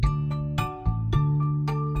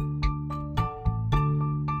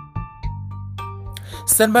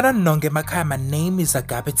Sanbara nonke makhaya, my name is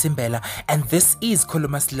Agape Timbela, and this is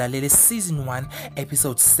Khuluma Silalele Season 1,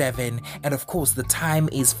 Episode 7, and of course the time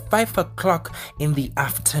is 5 o'clock in the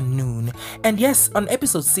afternoon. And yes, on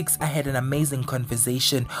Episode 6 I had an amazing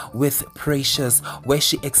conversation with Precious where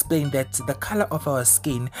she explained that the color of our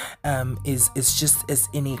skin is just as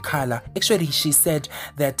any color. Actually, she said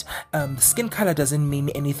that skin color doesn't mean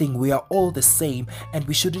anything. We are all the same, and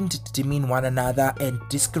we shouldn't demean one another and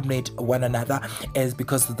discriminate one another as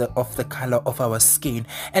because of the color of our skin.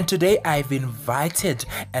 And today I've invited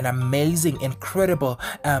an amazing, incredible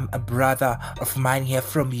brother of mine here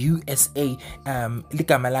from USA,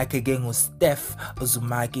 ligama lakhe ke Stef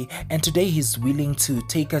Uzumaki, and today he's willing to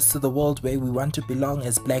take us to the world where we want to belong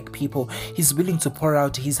as black people. He's willing to pour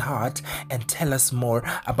out his heart and tell us more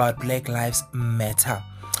about Black Lives Matter.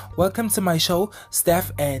 Welcome to my show,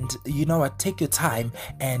 Stef, and you know what, take your time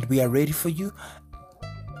and we are ready for you.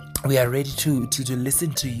 We are ready to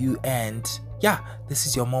listen to you, and yeah, this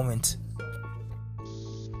is your moment.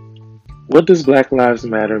 What does Black Lives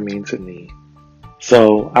Matter mean to me?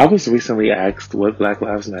 So I was recently asked what Black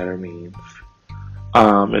Lives Matter means,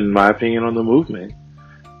 in my opinion on the movement.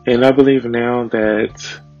 And I believe now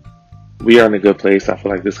that we are in a good place. I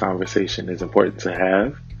feel like this conversation is important to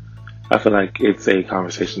have. I feel like it's a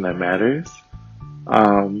conversation that matters.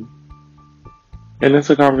 And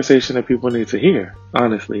it's a conversation that people need to hear,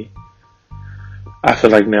 honestly. I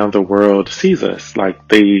feel like now the world sees us, like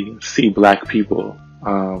they see black people.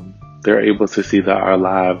 They're able to see that our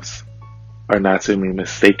lives are not to be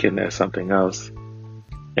mistaken as something else,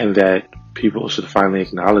 and that people should finally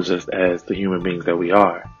acknowledge us as the human beings that we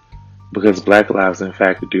are, because black lives in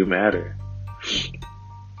fact do matter.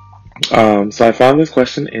 So I found this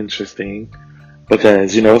question interesting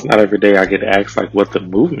because, it's not every day I get asked like what the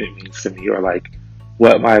movement means to me or like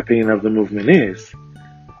what my opinion of the movement is.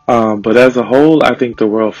 But as a whole, I think the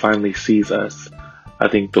world finally sees us. I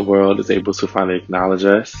think the world is able to finally acknowledge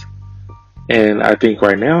us. And I think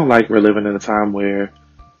right now, like, we're living in a time where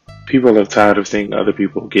people are tired of seeing other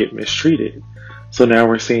people get mistreated. So now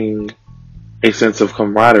we're seeing a sense of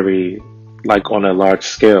camaraderie, like on a large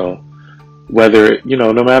scale. Whether,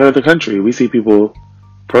 no matter the country, we see people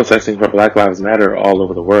protesting for Black Lives Matter all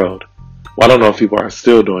over the world. Well, I don't know if people are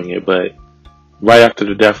still doing it, but right after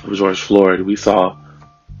the death of George Floyd, we saw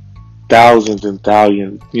thousands and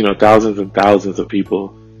thousands of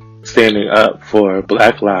people standing up for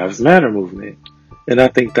Black Lives Matter movement. And I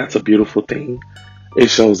think that's a beautiful thing. It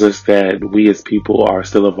shows us that we as people are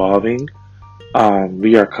still evolving.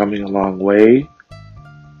 We are coming a long way.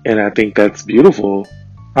 And I think that's beautiful,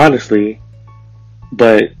 honestly.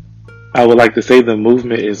 But I would like to say the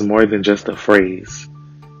movement is more than just a phrase.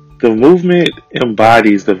 The movement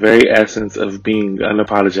embodies the very essence of being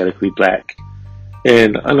unapologetically black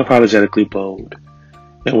and unapologetically bold.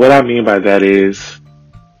 And what I mean by that is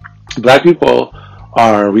black people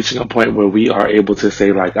are reaching a point where we are able to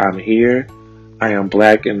say, like, I'm here, I am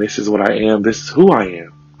black, and this is what I am, this is who I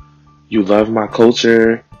am. You love my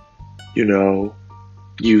culture,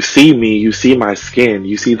 you see me, you see my skin,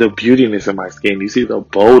 you see the beautiness in my skin, you see the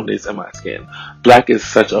boldness in my skin. Black is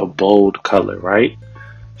such a bold color, right?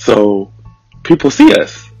 So people see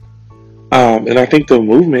us. And I think the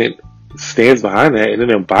movement stands behind that, and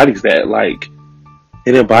it embodies that. Like,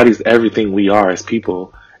 it embodies everything we are as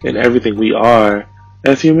people and everything we are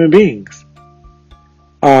as human beings.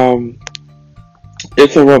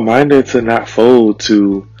 It's a reminder to not fold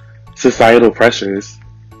to societal pressures,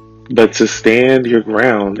 but to stand your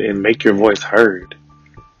ground and make your voice heard.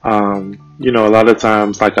 A lot of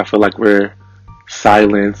times, like, I feel like we're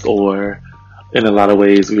silenced, or in a lot of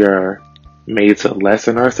ways we are made to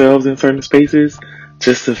lessen ourselves in certain spaces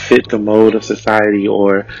just to fit the mode of society,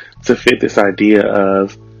 or to fit this idea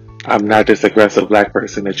of, I'm not this aggressive black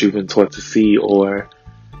person that you've been taught to see, or,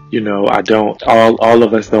 all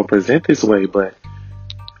of us don't present this way, but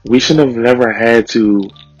we should have never had to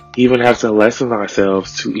even have to lessen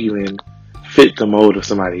ourselves to even fit the mode of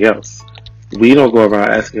somebody else. We don't go around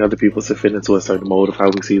asking other people to fit into a certain mode of how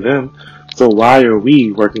we see them. So why are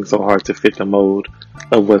we working so hard to fit the mode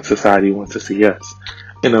of what society wants to see us?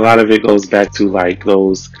 And a lot of it goes back to like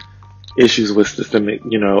those issues with systemic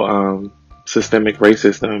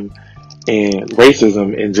racism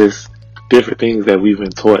and just different things that we've been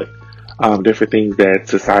taught, different things that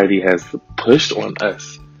society has pushed on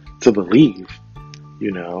us to believe.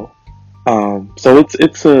 So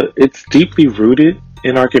it's deeply rooted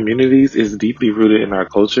in our communities, it's deeply rooted in our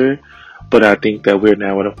culture, but I think that we're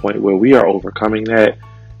now at a point where we are overcoming that,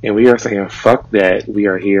 and we are saying, fuck that, we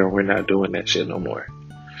are here, and we're not doing that shit no more.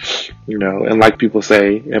 And like people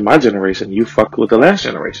say, in my generation, you fucked with the last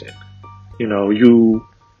generation.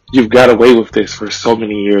 You've got away with this for so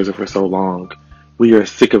many years and for so long. We are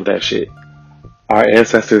sick of that shit. Our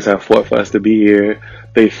ancestors have fought for us to be here.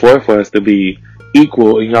 They fought for us to be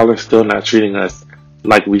equal, and y'all are still not treating us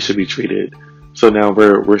like we should be treated. So now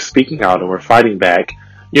we're speaking out and we're fighting back,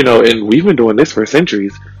 and we've been doing this for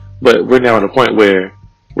centuries, but we're now at a point where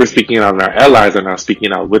we're speaking out and our allies are now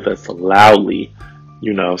speaking out with us loudly,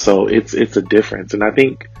 so it's a difference. And I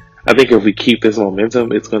think if we keep this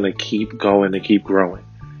momentum, it's going to keep going and keep growing.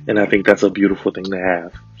 And I think that's a beautiful thing to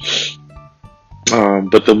have.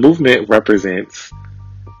 But the movement represents,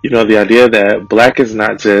 the idea that black is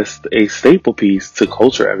not just a staple piece to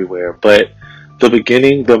culture everywhere, but the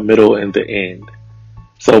beginning, the middle, and the end.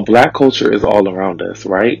 So black culture is all around us,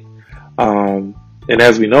 right? And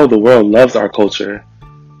as we know, the world loves our culture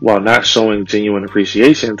while not showing genuine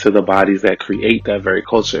appreciation to the bodies that create that very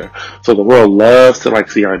culture. So the world loves to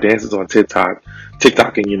see our dances on TikTok,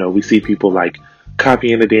 and we see people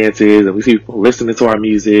copying the dances, and we see people listening to our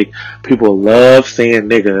music. People love saying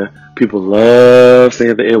nigga. People love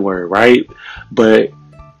saying the N-word, right? But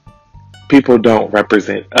people don't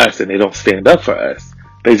represent us, and they don't stand up for us.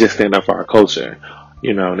 They just stand up for our culture,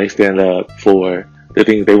 and they stand up for the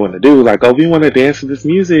things they want to do. We want to dance to this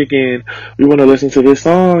music, and we want to listen to this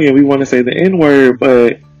song, and we want to say the N-word,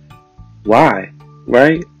 but why,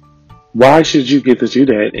 right? Why should you get to do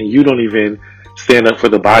that, and you don't even stand up for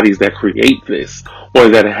the bodies that create this, or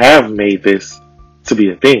that have made this to be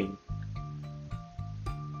a thing?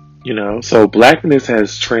 So blackness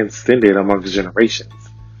has transcended amongst generations,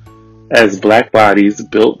 as black bodies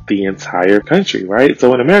built the entire country, right?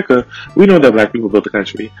 So in America, we know that black people built the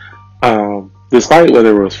country. Despite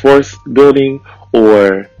whether it was forced building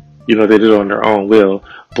or, they did it on their own will,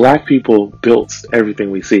 black people built everything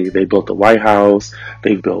we see. They built the White House,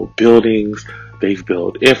 they built buildings, they've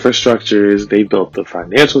built infrastructures, they built the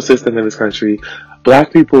financial system in this country.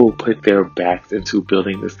 Black people put their backs into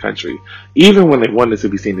building this country. Even when they wanted to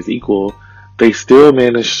be seen as equal, they still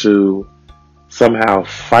managed to somehow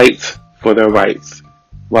fight for their rights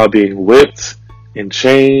while being whipped and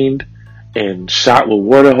chained and shot with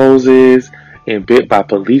water hoses and bit by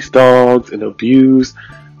police dogs and abused.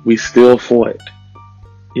 We still fought,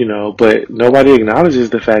 but nobody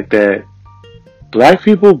acknowledges the fact that black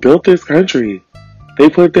people built this country. They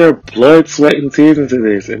put their blood, sweat, and tears into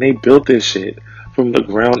this, and they built this shit from the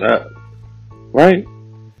ground up, right?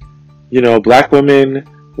 Black women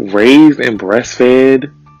raised and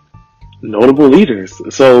breastfed notable leaders.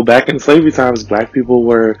 So back in slavery times, black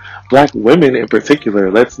women in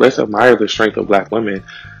particular, let's admire the strength of black women.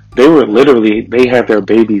 They had their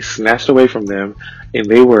babies snatched away from them, and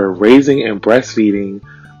they were raising and breastfeeding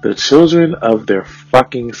the children of their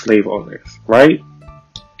fucking slave owners, right?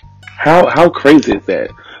 How crazy is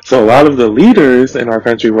that? So a lot of the leaders in our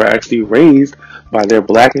country were actually raised by their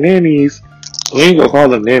black nannies. We ain't gonna call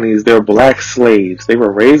them nannies, they're black slaves. They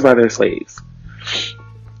were raised by their slaves.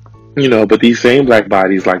 But these same black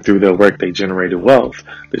bodies, through their work, they generated wealth.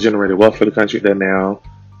 They generated wealth for the country that now,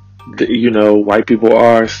 white people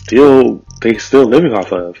are still living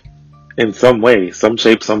off of in some way, some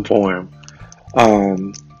shape, some form.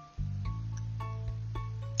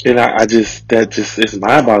 And that just is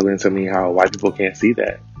mind-boggling to me how white people can't see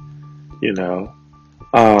that.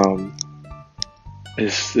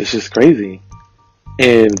 It's just crazy.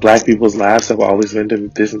 And black people's lives have always been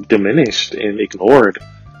diminished and ignored,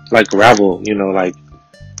 like gravel.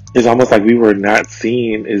 It's almost like we were not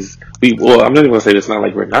seen as well, I'm not even gonna say it's not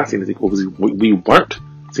like we're not seen as equals. We weren't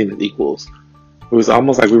seen as equals. It was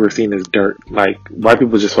almost like we were seen as dirt. White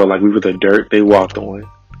people just felt like we were the dirt they walked on.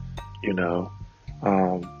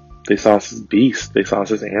 They saw us as beasts. They saw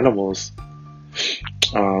us as animals.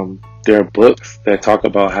 There are books that talk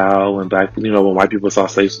about how when white people saw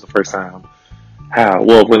slaves for the first time,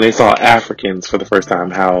 when they saw Africans for the first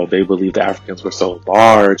time, how they believed the Africans were so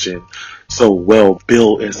large and so well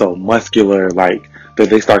built and so muscular, that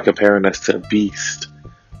they start comparing us to beasts.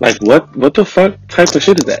 What the fuck type of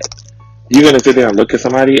shit is that? You're gonna sit there and look at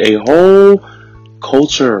somebody, a whole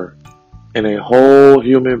culture and a whole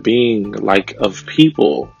human being, of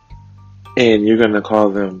people, and you're gonna call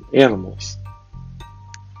them animals.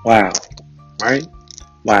 Wow. Right?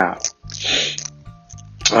 Wow.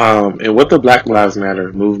 And what the Black Lives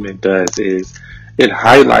Matter movement does is it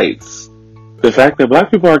highlights the fact that black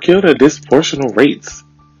people are killed at disproportional rates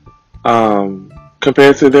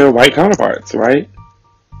compared to their white counterparts, right?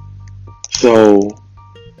 So,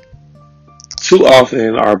 too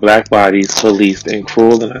often are black bodies policed in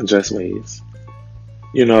cruel and unjust ways.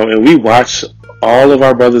 And we watch all of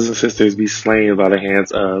our brothers and sisters be slain by the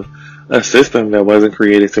hands of a system that wasn't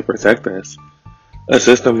created to protect us. a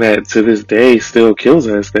system that to this day still kills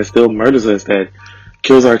us, that still murders us, that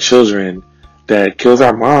kills our children, that kills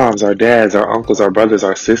our moms, our dads, our uncles, our brothers,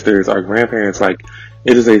 our sisters, our grandparents. Like,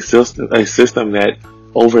 it is a system that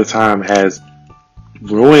over time has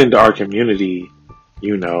ruined our community.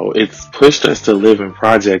 You know, it's pushed us to live in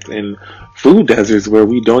projects in food deserts where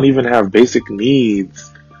we don't even have basic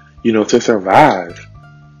needs, you know, to survive.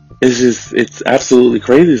 It's absolutely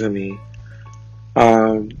crazy to me.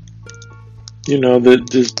 You know,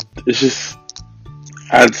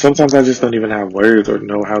 sometimes I just don't even have words or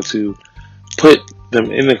know how to put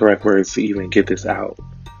them in the correct words to even get this out.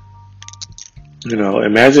 You know,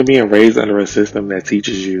 imagine being raised under a system that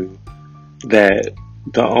teaches you that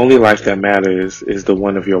the only life that matters is the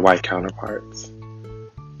one of your white counterparts.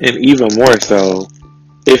 And even more so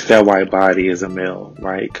if that white body is a male,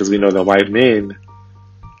 right? Because we know that white men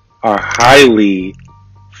are highly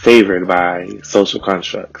favored by social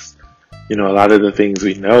constructs. You know, a lot of the things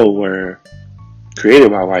we know were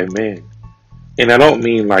created by white men. And I don't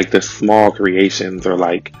mean like the small creations or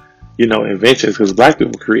like, you know, inventions, because black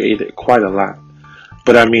people created quite a lot.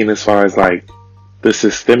 But I mean as far as like the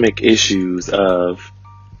systemic issues of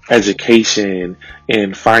education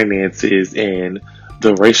and finances and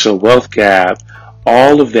the racial wealth gap,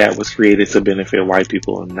 all of that was created to benefit white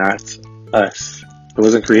people and not us. It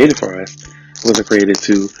wasn't created for us. It wasn't created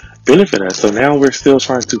to benefit us. So now we're still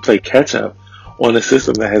trying to play catch up on a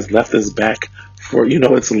system that has left us back for, you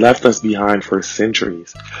know, it's left us behind for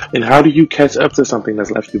centuries. And how do you catch up to something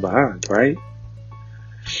that's left you behind, right?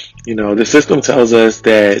 You know, the system tells us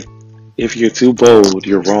that if you're too bold,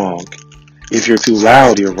 you're wrong. If you're too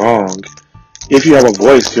loud, you're wrong. If you have a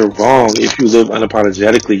voice, you're wrong. If you live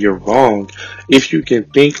unapologetically, you're wrong. If you can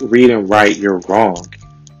think, read, and write, you're wrong.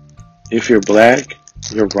 If you're black,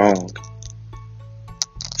 you're wrong.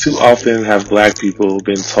 Too often have black people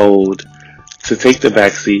been told to take the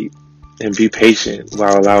back seat and be patient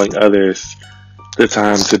while allowing others the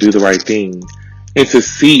time to do the right thing, and to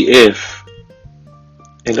see if,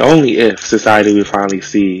 and only if, society will finally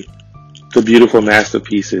see the beautiful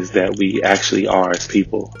masterpieces that we actually are as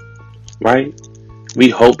people, right? We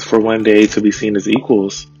hoped for one day to be seen as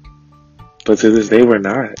equals, but to this day we're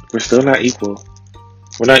not. We're still not equal.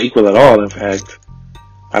 We're not equal at all, in fact.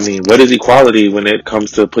 I mean, what is equality when it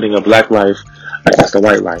comes to putting a black life against a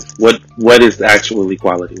white life? What is actual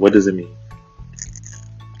equality? What does it mean?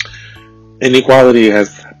 Inequality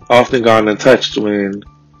has often gone untouched when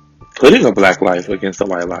putting a black life against a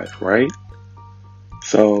white life, right?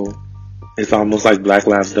 So it's almost like black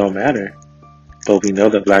lives don't matter. But we know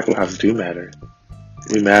that black lives do matter.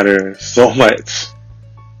 We matter so much.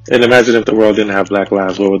 And imagine if the world didn't have black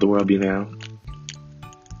lives, where would the world be now?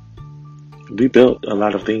 We built a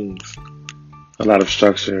lot of things, a lot of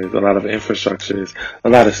structures, a lot of infrastructures, a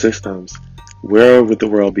lot of systems. Where would the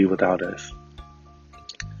world be without us?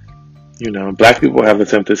 You know, black people have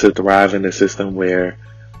attempted to thrive in a system where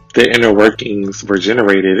the inner workings were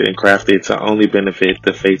generated and crafted to only benefit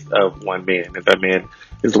the faith of one man, and that man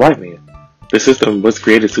is the white man. The system was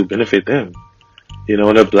created to benefit them. You know,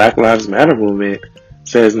 and the Black Lives Matter movement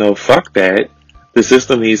says, no, fuck that. The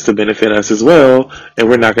system needs to benefit us as well, and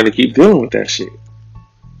we're not going to keep dealing with that shit.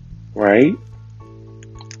 Right?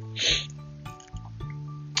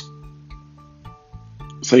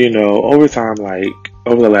 So, you know, over time, like,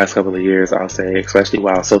 over the last couple of years, I'll say, especially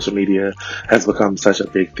while social media has become such a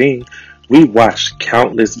big thing, we watched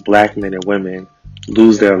countless black men and women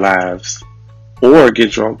lose their lives or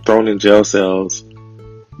get thrown in jail cells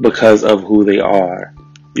because of who they are.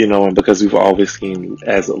 You know, and because we were always seen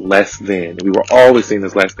as less than. We were always seen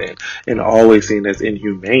as less than. And always seen as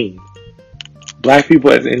inhumane. Black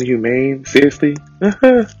people as inhumane? Seriously?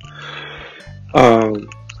 That's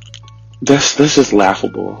just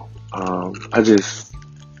laughable. I'm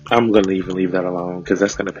gonna even leave that alone, because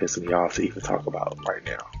that's gonna piss me off to even talk about right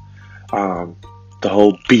now. The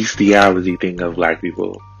whole bestiality thing of black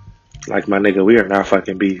people. Like, my nigga, we are not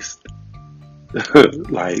fucking beasts.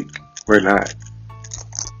 Like, we're not.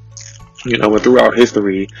 You know, but throughout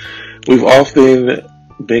history, we've often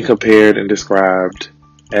been compared and described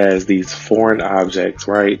as these foreign objects,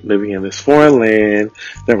 right? Living in this foreign land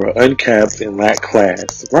that were unkept and lacked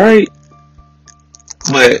class, right?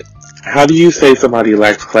 But how do you say somebody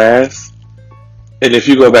lacks class? And if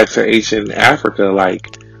you go back to ancient Africa, like,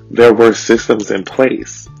 there were systems in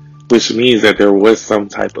place, which means that there was some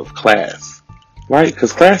type of class, right?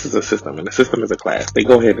 Because class is a system, and a system is a class. They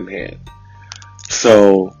go hand in hand.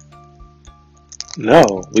 So,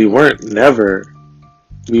 no, we were never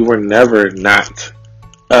not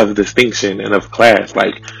of distinction and of class.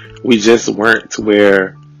 Like, we just weren't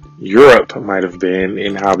where, Europe might have been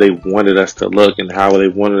in how they wanted us to look and how they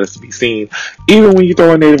wanted us to be seen. Even when you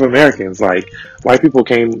throw in Native Americans, like white people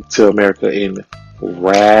came to America and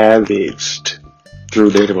ravaged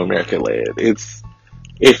through Native American land.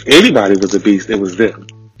 If anybody was a beast, it was them.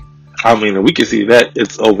 I mean, we can see that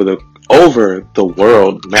it's over the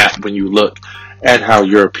world map when you look at how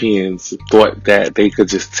Europeans thought that they could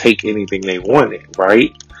just take anything they wanted,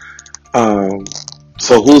 right?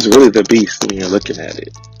 So who's really the beast when you're looking at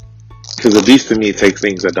it? Because the beast to me takes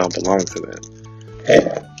things that don't belong to them.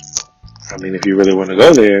 And, I mean, if you really want to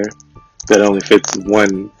go there, that only fits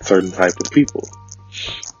one certain type of people,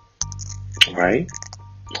 right?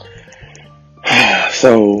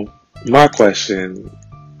 So my question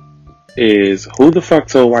is, who the fuck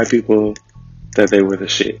told white people that they were the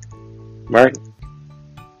shit, right?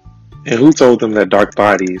 And who told them that dark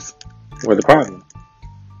bodies were the problem?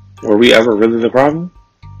 Were we ever really the problem?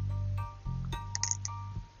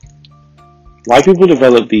 White people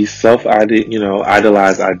develop these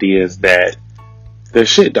idolized ideas that their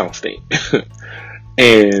shit don't stink,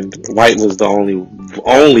 and white was the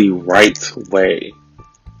only right way.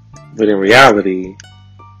 But in reality,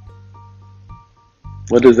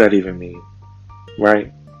 what does that even mean,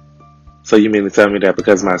 right? So you mean to tell me that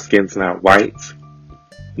because my skin's not white,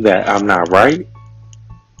 that I'm not right?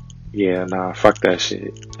 Yeah, nah, fuck that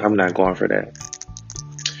shit. I'm not going for that.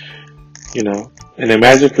 You know? And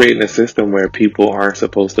imagine creating a system where people aren't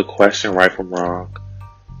supposed to question right from wrong,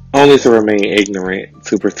 only to remain ignorant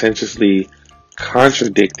to pretentiously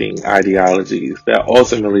contradicting ideologies that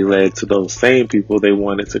ultimately led to those same people they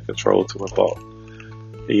wanted to control to revolt.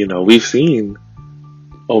 You know, we've seen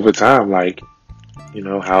over time, like, you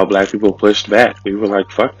know, how black people pushed back. We were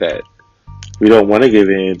like, fuck that. We don't want to give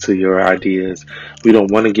in to your ideas. We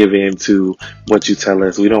don't want to give in to what you tell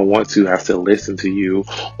us. We don't want to have to listen to you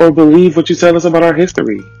or believe what you tell us about our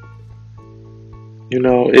history. You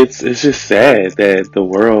know, it's just sad that the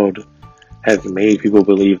world has made people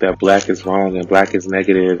believe that black is wrong and black is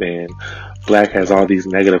negative and black has all these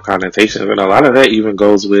negative connotations. And a lot of that even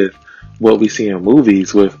goes with what we see in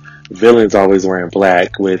movies, with villains always wearing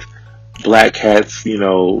black, with black cats, you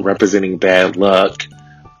know, representing bad luck,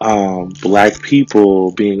 black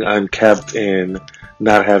people being unkept and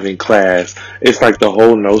not having class. It's like the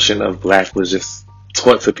whole notion of black was just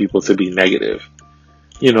taught to people to be negative.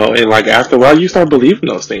 You know, and like after a while you start believing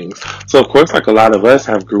those things. So of course, like a lot of us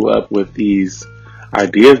have grew up with these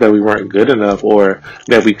ideas that we weren't good enough or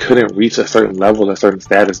that we couldn't reach a certain level, a certain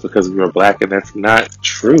status because we were black, and that's not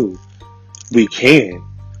true. We can.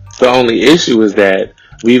 The only issue is that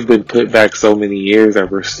we've been put back so many years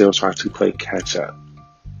that we're still trying to play catch up.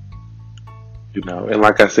 You know, and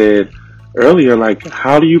like I said earlier, like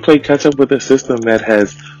how do you play catch up with a system that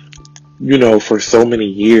has, you know, for so many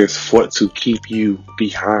years fought to keep you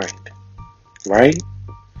behind, right?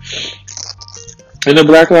 And the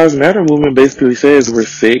Black Lives Matter movement basically says we're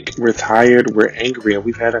sick, we're tired, we're angry, and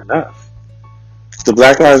we've had enough. The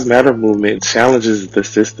Black Lives Matter movement challenges the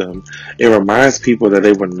system. It reminds people that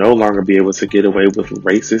they will no longer be able to get away with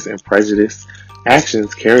racist and prejudiced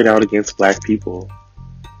actions carried out against black people.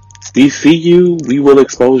 We see you, we will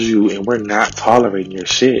expose you, and we're not tolerating your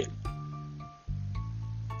shit.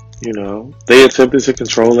 You know, they attempted to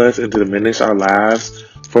control us and to diminish our lives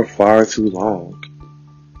for far too long.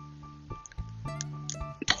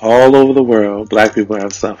 All over the world, black people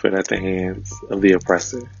have suffered at the hands of the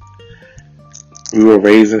oppressor. We were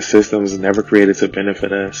raised in systems never created to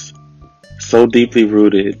benefit us, so deeply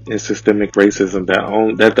rooted in systemic racism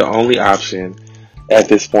that the only option at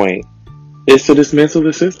this point is to dismantle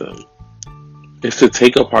the system. It's to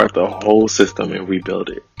take apart the whole system and rebuild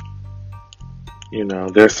it. You know,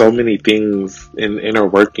 there's so many things in inner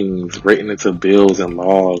workings written into bills and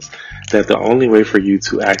laws that the only way for you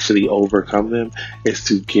to actually overcome them is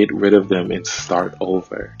to get rid of them and start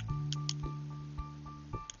over.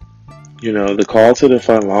 You know, the call to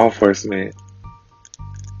defund law enforcement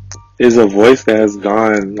is a voice that has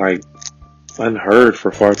gone, like, unheard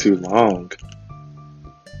for far too long.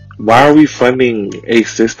 Why are we funding a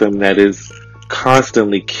system that is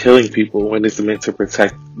constantly killing people when it's meant to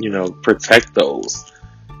protect those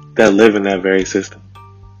that live in that very system?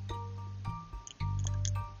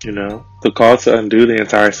 You know, the call to undo the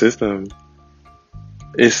entire system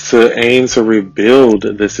is to aim to rebuild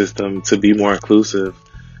the system to be more inclusive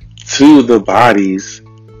to the bodies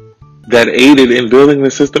that aided in building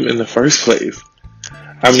the system in the first place.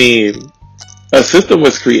 I mean, a system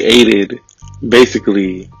was created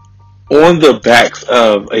basically on the backs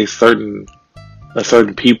of a certain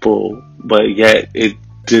people, but yet it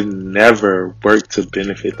did never work to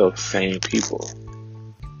benefit those same people,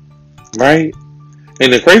 right?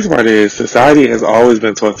 And the crazy part is, society has always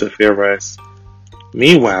been taught to fear us.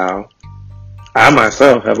 Meanwhile, I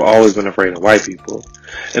myself have always been afraid of white people.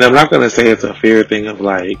 And I'm not going to say it's a fear thing of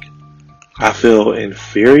like, I feel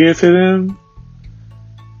inferior to them.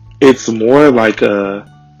 It's more like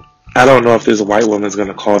I don't know if this white woman's going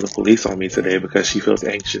to call the police on me today because she feels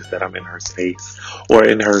anxious that I'm in her space or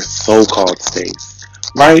in her so-called space,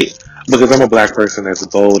 right? Because I'm a black person that's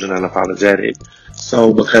bold and unapologetic.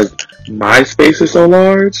 So because my space is so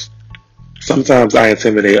large, sometimes I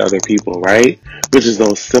intimidate other people, right? Which is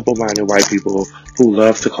those simple-minded white people who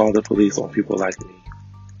love to call the police on people like me.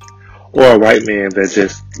 Or a white man that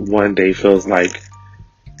just one day feels like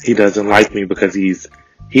he doesn't like me because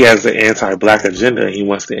he has an anti-black agenda and he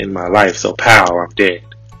wants to end my life. So pow, I'm dead.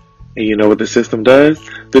 And you know what the system does?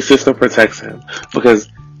 The system protects him. Because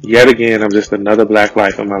yet again, I'm just another black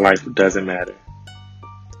life and my life doesn't matter.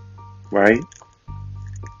 Right?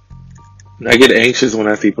 I get anxious when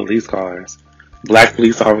I see police cars. Black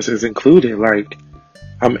police officers included. Like,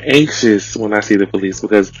 I'm anxious when I see the police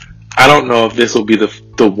because I don't know if this will be the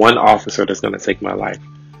one officer that's going to take my life.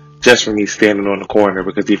 Just for me standing on the corner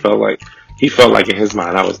because he felt like in his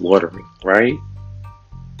mind I was loitering, right?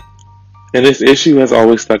 And this issue has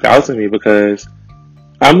always stuck out to me because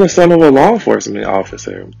I'm the son of a law enforcement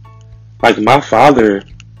officer. Like, my father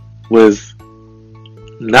was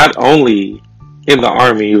not only in the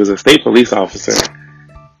army, he was a state police officer,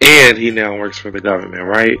 and he now works for the government,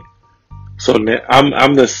 right? So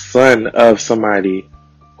I'm the son of somebody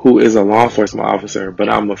who is a law enforcement officer, but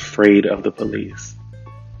I'm afraid of the police.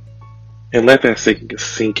 And let that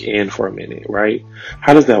sink in for a minute, right?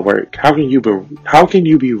 How does that work? How can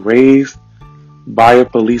you be raised by a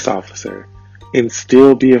police officer and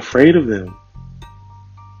still be afraid of them?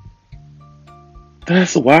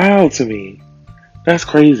 That's wild to me. That's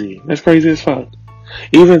crazy. That's crazy as fuck.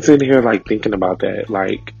 Even sitting here like thinking about that,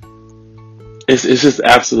 like it's just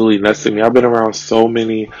absolutely nuts to me. I've been around so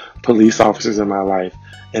many police officers in my life,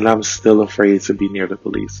 and I'm still afraid to be near the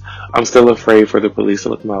police. I'm still afraid for the police to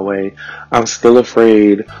look my way. I'm still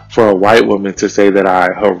afraid for a white woman to say that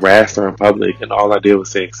I harassed her in public and all I did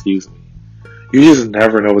was say, excuse me. You just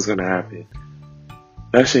never know what's going to happen.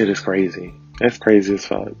 That shit is crazy. That's crazy as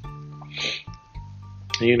fuck.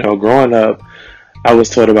 You know, growing up, I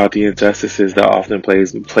was taught about the injustices that often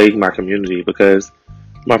plague my community because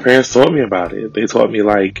my parents taught me about it. They taught me,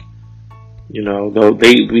 like, you know,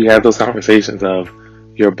 we had those conversations of,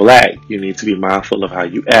 you're black, you need to be mindful of how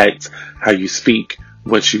you act, how you speak,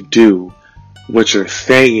 what you do, what you're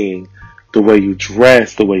saying, the way you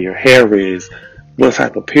dress, the way your hair is, what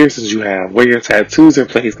type of piercings you have, where your tattoos are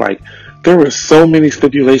placed. Like, there were so many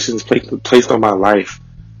stipulations placed on my life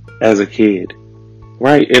as a kid,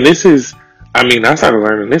 right? And I started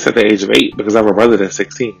learning this at the age of 8 because I have a brother that's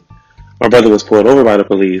 16. My brother was pulled over by the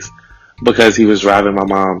police because he was driving my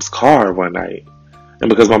mom's car one night. And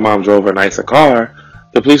because my mom drove a nicer car,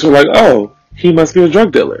 the police were like, oh, he must be a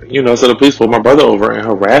drug dealer. You know, so the police pulled my brother over and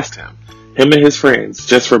harassed him and his friends,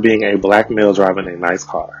 just for being a black male driving a nice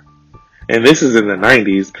car. And this is in the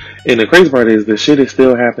 90s. And the crazy part is the shit is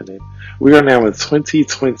still happening. We are now in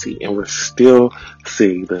 2020 and we're still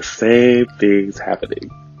seeing the same things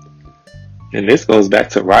happening. And this goes back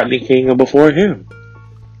to Rodney King and before him.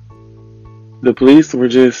 The police were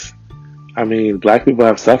black people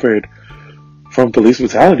have suffered from police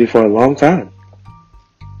brutality for a long time.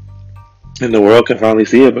 And the world can finally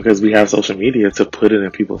see it because we have social media to put it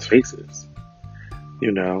in people's faces.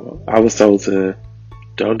 You know, I was told to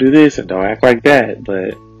don't do this and don't act like that,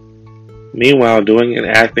 but meanwhile, doing and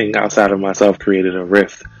acting outside of myself created a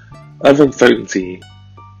rift of uncertainty,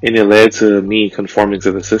 and it led to me conforming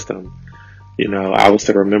to the system. You know, I was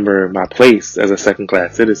to remember my place as a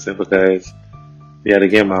second-class citizen because, yet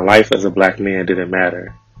again, my life as a black man didn't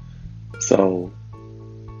matter. So,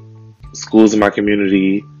 schools in my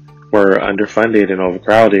community were underfunded and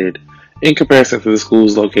overcrowded in comparison to the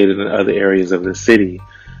schools located in other areas of the city.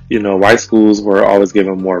 You know, white schools were always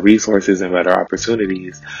given more resources and better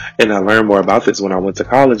opportunities. And I learned more about this when I went to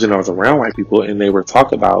college and I was around white people and they were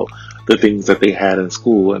talking about the things that they had in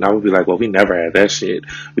school. And I would be like, well, we never had that shit.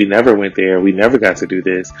 We never went there. We never got to do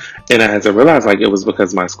this. And I had to realize, like, it was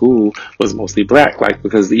because my school was mostly black. Like,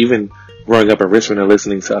 because even growing up in Richmond and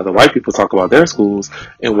listening to other white people talk about their schools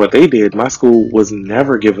and what they did, my school was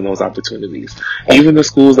never given those opportunities. Even the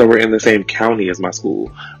schools that were in the same county as my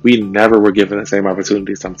school, we never were given the same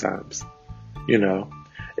opportunities sometimes, you know.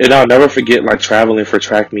 And I'll never forget, like, traveling for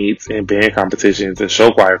track meets and band competitions and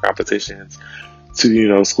show choir competitions to, you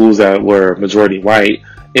know, schools that were majority white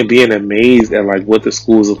and being amazed at, like, what the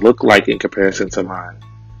schools look like in comparison to mine.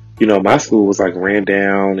 You know, my school was, like, ran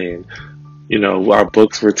down and, You know, our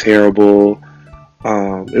books were terrible.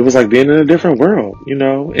 It was like being in a different world, you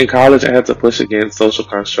know. In college, I had to push against social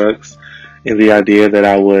constructs and the idea that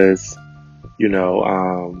I was, you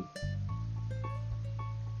know,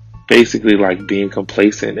 basically like being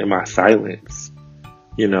complacent in my silence,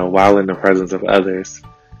 you know, while in the presence of others.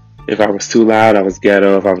 If I was too loud, I was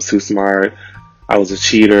ghetto. If I was too smart, I was a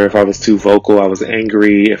cheater. If I was too vocal, I was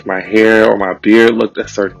angry. If my hair or my beard looked a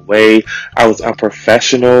certain way, I was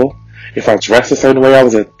unprofessional. If I dressed a certain way, I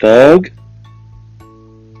was a thug.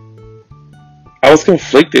 I was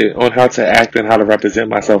conflicted on how to act and how to represent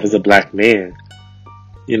myself as a black man.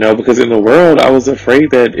 You know, because in the world, I was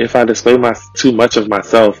afraid that if I displayed too much of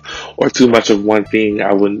myself or too much of one thing,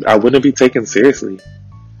 I wouldn't be taken seriously.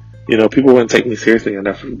 You know, people wouldn't take me seriously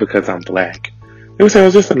enough because I'm black. They would say, "Oh,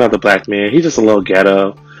 it's just another black man. He's just a little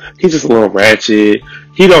ghetto. He's just a little ratchet.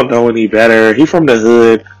 He don't know any better. He from the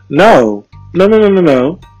hood." No, no, no, no, no,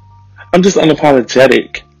 no. I'm just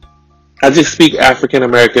unapologetic. I just speak African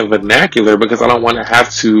American vernacular because I don't want to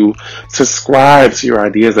have to subscribe to your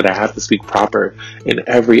ideas that I have to speak proper in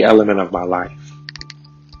every element of my life.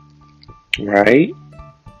 Right?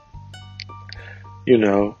 You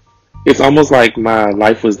know, it's almost like my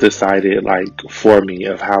life was decided like for me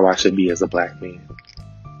of how I should be as a black man.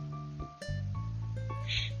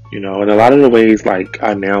 You know, and a lot of the ways like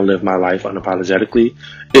I now live my life unapologetically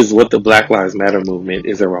is what the Black Lives Matter movement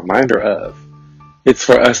is a reminder of. It's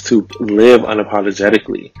for us to live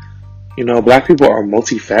unapologetically. You know, black people are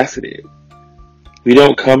multifaceted. We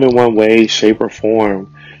don't come in one way, shape, or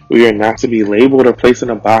form. We are not to be labeled or placed in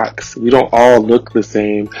a box. We don't all look the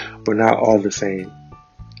same. We're not all the same.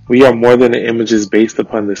 We are more than the images based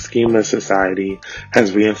upon the schema society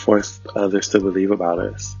has reinforced others to believe about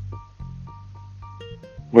us.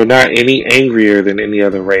 We're not any angrier than any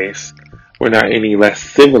other race. We're not any less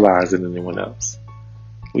civilized than anyone else.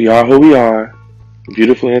 We are who we are,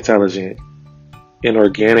 beautifully intelligent, and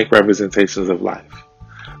organic representations of life.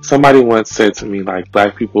 Somebody once said to me, like,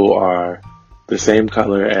 black people are the same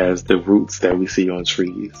color as the roots that we see on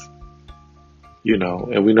trees. You know,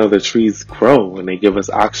 and we know that trees grow and they give us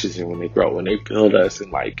oxygen when they grow and they build us,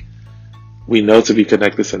 and like, we know to be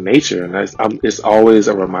connected to nature. And it's always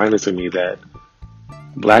a reminder to me that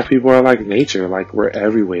black people are like nature, like we're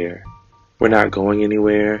everywhere. We're not going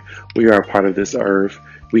anywhere. We are a part of this earth.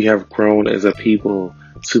 We have grown as a people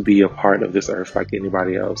to be a part of this earth like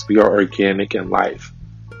anybody else. We are organic in life.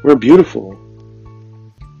 We're beautiful.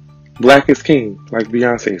 Black is king, like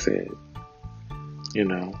Beyonce said. You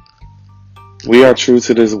know, we are true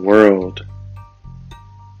to this world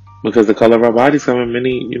because the color of our bodies come in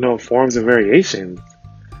many, you know, forms and variations,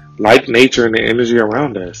 like nature and the energy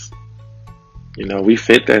around us. You know, we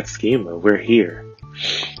fit that schema. We're here.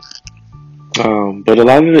 But a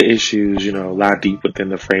lot of the issues, you know, lie deep within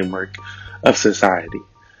the framework of society.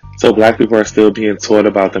 So black people are still being taught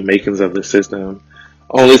about the makings of the system,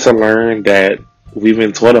 only to learn that we've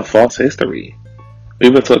been taught a false history.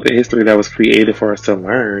 We've been taught the history that was created for us to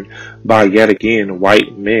learn by, yet again,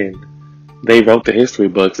 white men. They wrote the history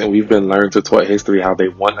books, and we've been learned to taught history how they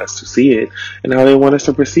want us to see it and how they want us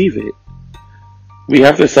to perceive it. We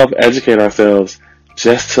have to self-educate ourselves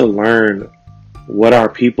just to learn what our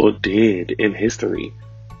people did in history.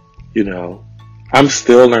 You know, I'm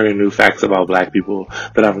still learning new facts about black people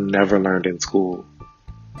that I've never learned in school.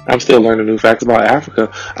 I'm still learning new facts about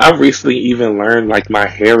Africa. I've recently even learned like my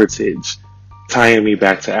heritage tying me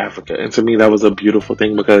back to Africa. And to me, that was a beautiful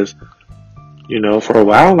thing because, you know, for a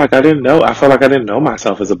while, like I felt like I didn't know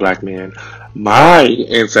myself as a black man. My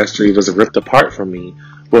ancestry was ripped apart from me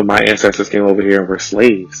when my ancestors came over here and were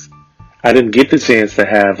slaves. I didn't get the chance to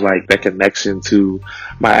have like that connection to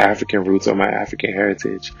my African roots or my African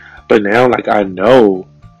heritage. But now, like, I know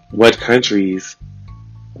what countries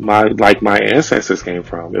my ancestors came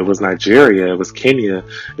from. It was Nigeria, it was Kenya,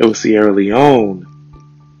 it was Sierra Leone.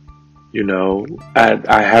 You know,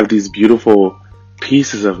 I have these beautiful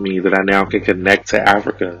pieces of me that I now can connect to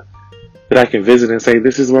Africa, that I can visit and say,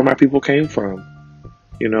 this is where my people came from.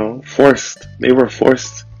 You know, they were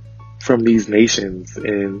forced from these nations.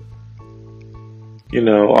 And, you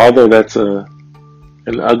know, although that's an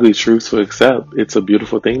ugly truth to accept, it's a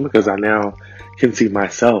beautiful thing because I now can see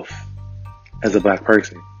myself as a black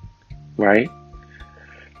person, right?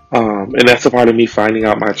 And that's a part of me finding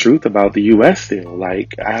out my truth about the U.S. still.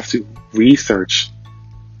 Like, I have to research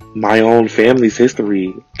my own family's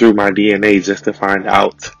history through my DNA just to find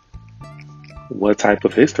out what type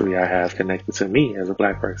of history I have connected to me as a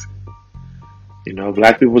black person. You know,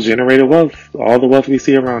 black people generated wealth. All the wealth we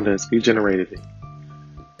see around us, we generated it.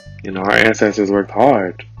 You know, our ancestors worked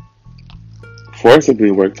hard.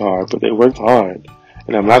 Forcibly worked hard, but they worked hard.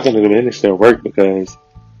 And I'm not going to diminish their work because,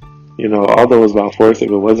 although it was about force, if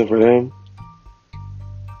it wasn't for them,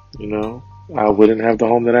 I wouldn't have the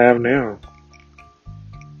home that I have now.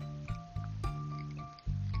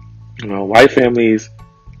 White families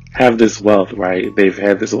have this wealth, right? They've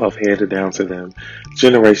had this wealth handed down to them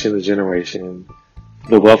generation to generation.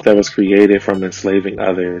 The wealth that was created from enslaving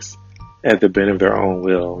others at the bend of their own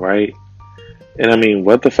will, right? And I mean,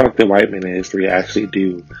 what the fuck did white men in history actually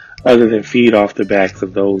do other than feed off the backs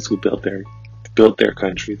of those who built their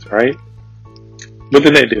countries, right? What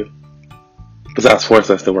did they do? Besides force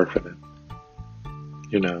us to work for them.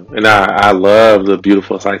 And I love the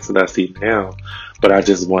beautiful sights that I see now, but I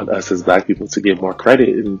just want us as black people to get more credit.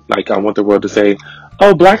 And I want the world to say,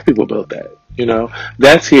 oh, black people built that.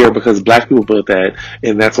 That's here because black people built that,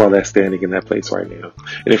 and that's why that's standing in that place right now.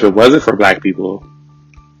 And if it wasn't for black people,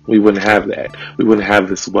 we wouldn't have that. We wouldn't have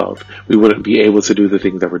this wealth. We wouldn't be able to do the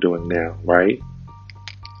things that we're doing now, right?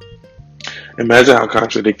 Imagine how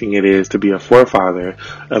contradicting it is to be a forefather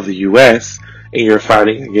of the U.S. and you're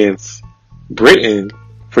fighting against Britain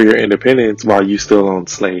for your independence while you still own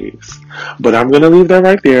slaves. But I'm going to leave that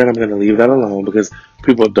right there, and I'm going to leave that alone because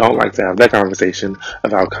people don't like to have that conversation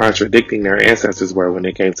of how contradicting their ancestors were when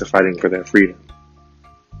it came to fighting for their freedom.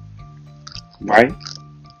 Right?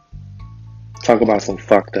 Talk about some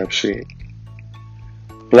fucked up shit.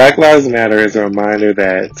 Black Lives Matter is a reminder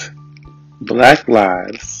that black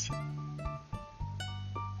lives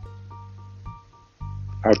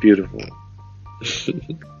are beautiful.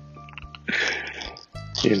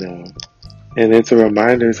 And it's a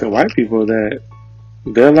reminder to white people that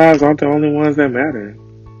their lives aren't the only ones that matter.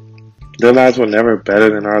 Their lives were never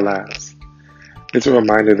better than our lives. It's a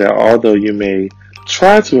reminder that although you may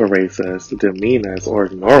try to erase us, demean us, or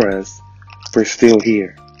ignore us, we're still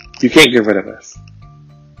here. You can't get rid of us.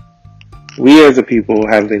 We as a people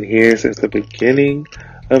have been here since the beginning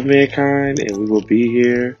of mankind, and we will be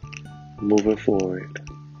here moving forward.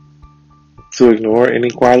 To ignore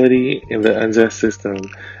inequality in the unjust system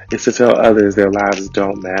is to tell others their lives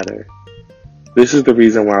don't matter. This is the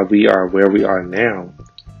reason why we are where we are now.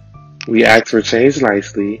 We asked for change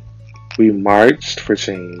nicely. We marched for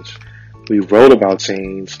change. We wrote about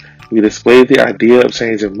change. We displayed the idea of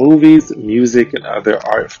change in movies, music, and other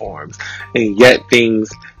art forms. And yet things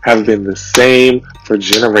have been the same for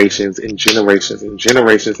generations and generations and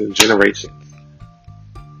generations and generations.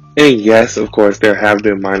 And yes, of course, there have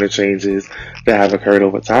been minor changes that have occurred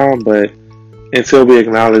over time, but until we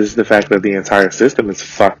acknowledge the fact that the entire system is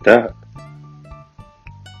fucked up,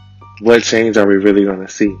 what change are we really going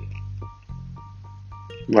to see?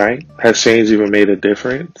 Right? Has change even made a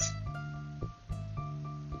difference?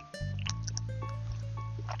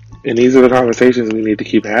 And these are the conversations we need to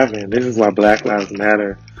keep having. This is why Black Lives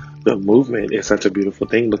Matter, the movement, is such a beautiful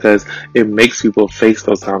thing, because it makes people face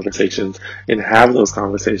those conversations and have those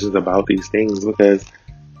conversations about these things because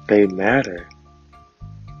they matter.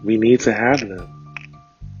 We need to have them.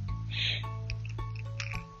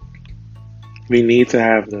 We need to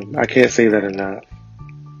have them. I can't say that enough.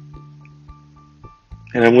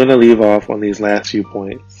 And I'm going to leave off on these last few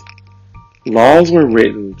points. Laws were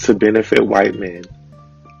written to benefit white men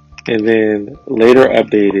and then later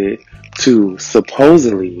updated to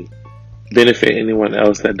supposedly benefit anyone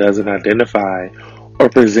else that doesn't identify or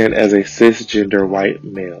present as a cisgender white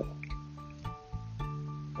male.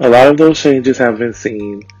 A lot of those changes have been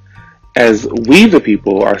seen as we the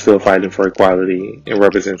people are still fighting for equality and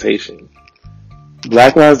representation.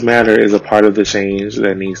 Black Lives Matter is a part of the change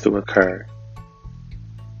that needs to occur.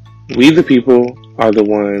 We the people are the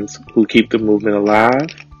ones who keep the movement alive.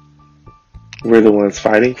 We're the ones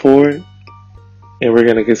fighting for it. And we're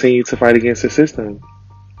going to continue to fight against the system.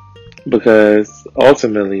 Because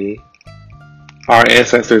ultimately, our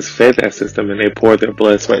ancestors fed that system and they poured their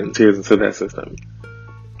blood, sweat, and tears into that system.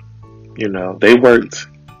 You know, they worked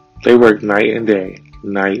night and day,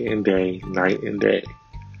 night and day, night and day.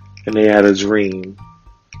 And they had a dream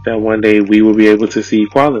that one day we will be able to see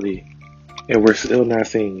equality. And we're still not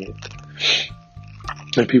seeing it.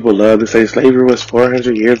 And people love to say slavery was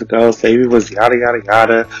 400 years ago, slavery was yada yada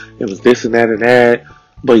yada, it was this and that and that.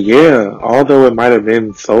 But yeah, although it might have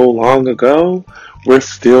been so long ago, we're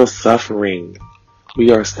still suffering.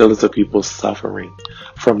 We are still as a people suffering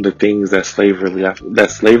from the things that slavery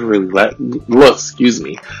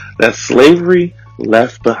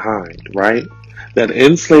left behind, right? That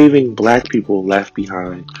enslaving black people left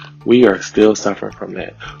behind. We are still suffering from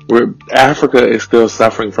that. Africa is still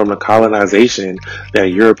suffering from the colonization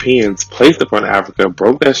that Europeans placed upon Africa,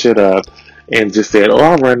 broke that shit up, and just said, oh,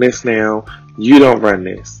 I'll run this now. You don't run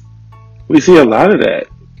this. We see a lot of that.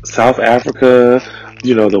 South Africa,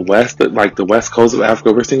 the West, like the West Coast of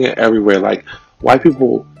Africa. We're seeing it everywhere. Like white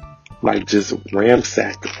people, like just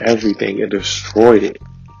ransacked everything and destroyed it.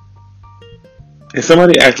 And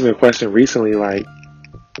somebody asked me a question recently, like,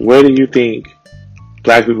 where do you think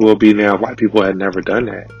black people will be now if white people had never done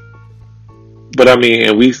that? But I mean,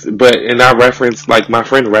 and I referenced, like, my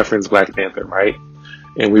friend referenced Black Panther, right?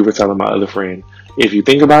 And we were telling my other friend, if you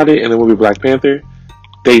think about it, in the movie Black Panther,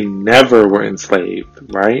 they never were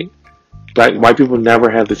enslaved, right? White people never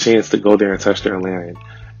had the chance to go there and touch their land.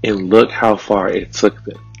 And look how far it took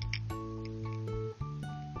them.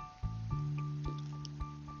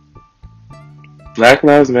 Black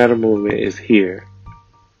Lives Matter movement is here.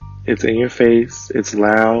 It's in your face, it's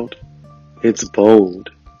loud, it's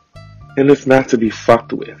bold, and it's not to be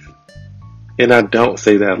fucked with. And I don't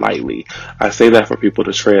say that lightly. I say that for people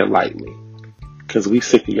to tread lightly. Because we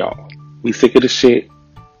sick of y'all. We sick of the shit.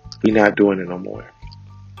 We not doing it no more.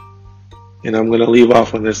 And I'm going to leave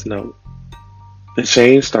off on this note. The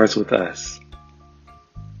change starts with us.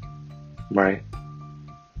 Right?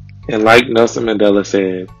 And like Nelson Mandela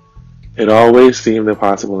said, it always seemed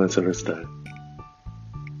impossible until it's done.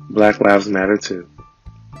 Black Lives Matter too.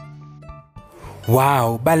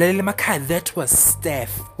 Wow, Balalele Makai, that was Stef.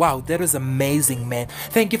 Wow, that was amazing, man.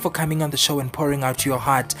 Thank you for coming on the show and pouring out your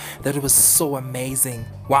heart. That was so amazing.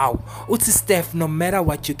 Wow. Uti Stef, no matter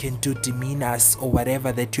what you can do, demean us or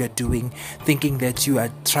whatever that you are doing, thinking that you are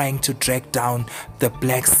trying to drag down the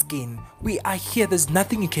black skin, we are here. There's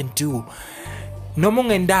nothing you can do. No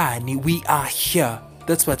mongendani, we are here.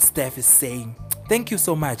 That's what Stef is saying. Thank you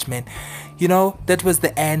so much, man. That was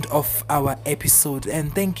the end of our episode,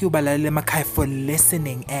 and thank you Balalele Makai for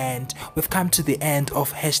listening. And we've come to the end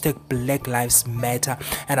of #Black Lives Matter,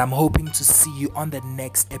 and I'm hoping to see you on the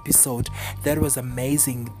next episode. That was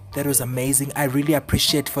amazing. I really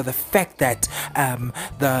appreciate for the fact that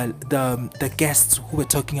the guests who were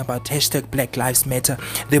talking about #Black Lives Matter,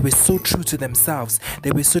 they were so true to themselves. They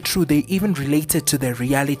were so true. They even related to their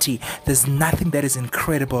reality. There's nothing that is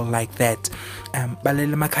incredible like that.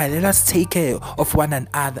 Balalele Makai, let us take care of one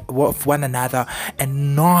another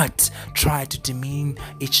and not try to demean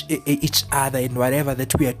each other in whatever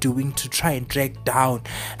that we are doing to try and drag down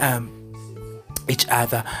each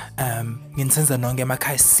other.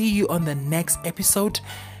 See you on the next episode.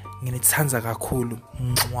 Nginithanza kakhulu.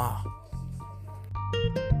 Mwah.